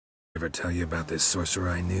Ever tell you about this sorcerer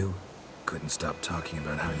I knew? Couldn't stop talking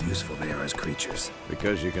about how useful they are as creatures.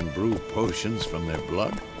 Because you can brew potions from their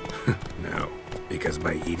blood? No, because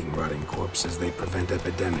by eating rotting corpses, they prevent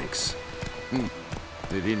epidemics.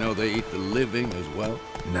 Did he know they eat the living as well?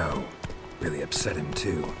 No, really upset him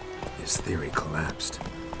too. His theory collapsed.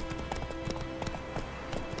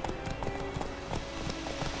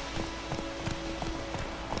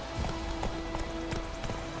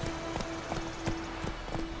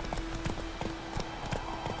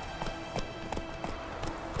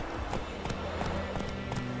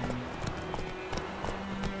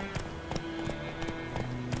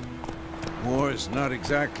 War's not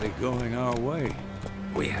exactly going our way.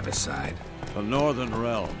 We have a side. The Northern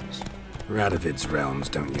Realms. Radovid's realms,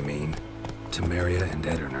 don't you mean? Temeria and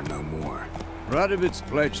Edirn are no more. Radovid's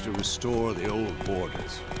pledged to restore the old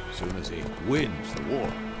borders as soon as he wins the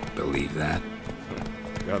war. Believe that?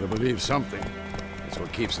 Gotta believe something. It's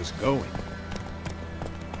what keeps us going.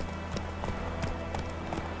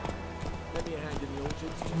 Let me hand in the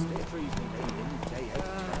orchards, just their trees we lay in, day out,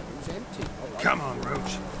 cabins empty. All right. Come on,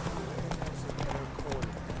 Roach.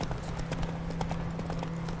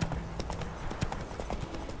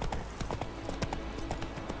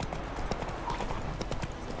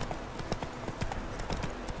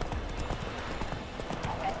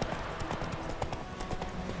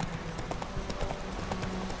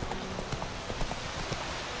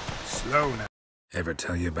 Slow now. Ever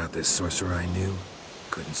tell you about this sorcerer I knew?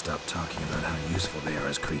 Couldn't stop talking about how useful they are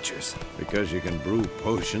as creatures. Because you can brew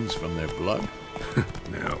potions from their blood?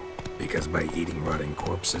 No, because by eating rotting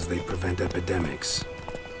corpses, they prevent epidemics.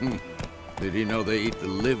 Did he know they eat the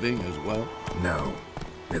living as well? No,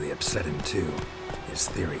 really upset him too. His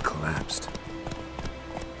theory collapsed.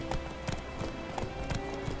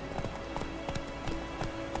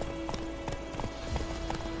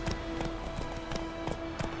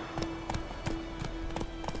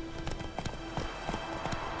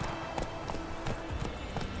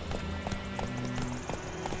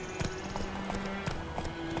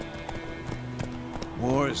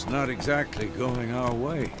 War's not exactly going our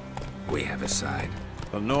way. We have a side.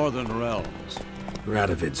 The Northern Realms.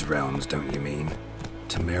 Radovid's realms, don't you mean?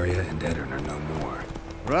 Temeria and Edirn are no more.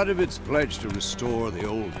 Radovid's pledged to restore the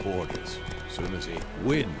old borders as soon as he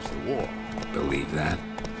wins the war. Believe that?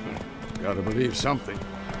 Gotta believe something.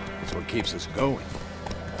 It's what keeps us going.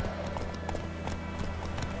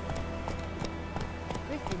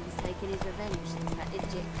 Griffin's taken his revenge since that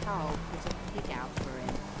idiot Carl put a pig out for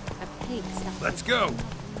him. A pig stuffed Let's with go. a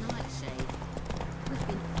nightshade.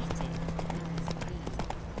 Griffin ate it. Now it's clean.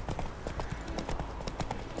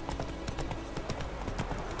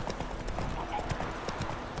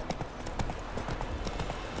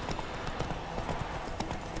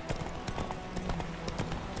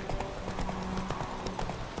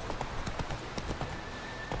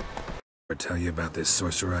 Ever tell you about this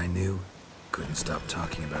sorcerer I knew? Couldn't stop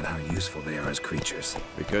talking about how useful they are as creatures.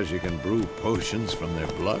 Because you can brew potions from their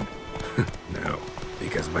blood? No,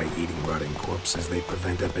 because by eating rotting corpses, they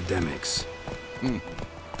prevent epidemics.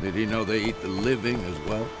 Did he know they eat the living as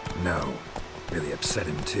well? No, really upset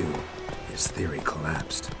him too. His theory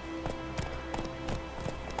collapsed.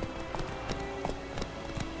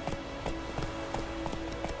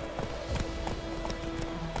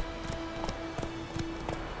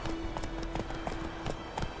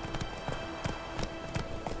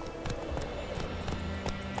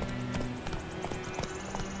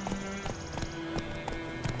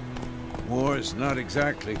 War's not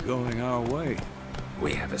exactly going our way.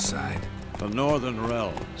 We have a side. The Northern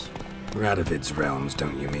Realms. Radovid's realms,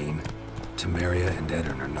 don't you mean? Temeria and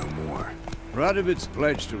Edirn are no more. Radovid's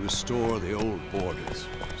pledged to restore the old borders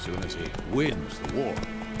as soon as he wins the war.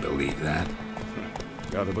 Believe that?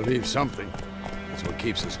 Gotta believe something. It's what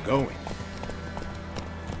keeps us going.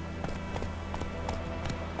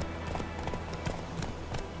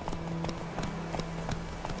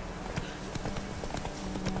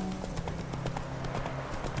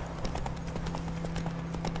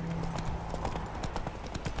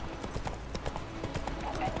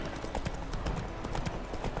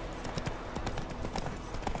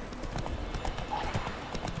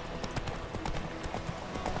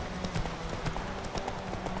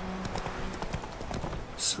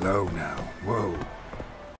 Slow now. Whoa.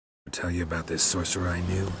 Tell you about this sorcerer I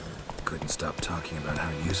knew? Couldn't stop talking about how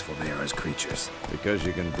useful they are as creatures. Because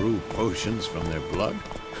you can brew potions from their blood?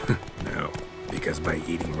 No, because by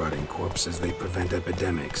eating rotting corpses, they prevent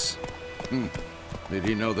epidemics. Did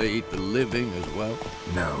he know they eat the living as well?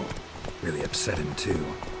 No, really upset him too.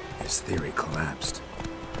 His theory collapsed.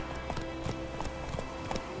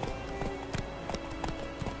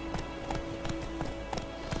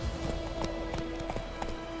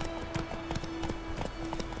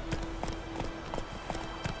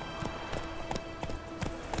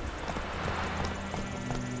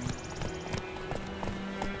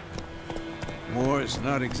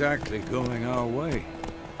 not exactly going our way.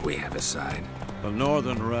 We have a side. The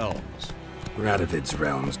Northern Realms. Radovid's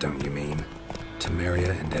realms, don't you mean?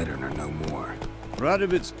 Temeria and Edirn are no more.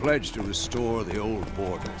 Radovid's pledged to restore the old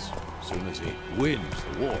borders as soon as he wins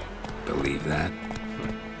the war. Believe that?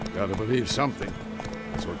 Gotta believe something.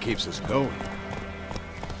 That's what keeps us going.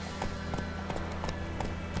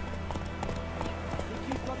 Think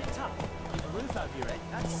you've got it tough? Keep a roof over your head,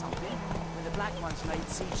 that's something. When the Black Ones laid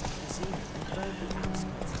siege to the casino and burned the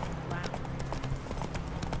outskirts to the ground.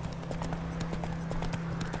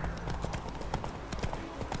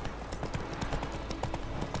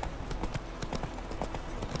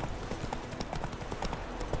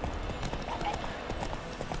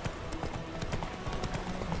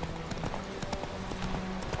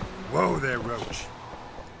 Whoa there, Roach.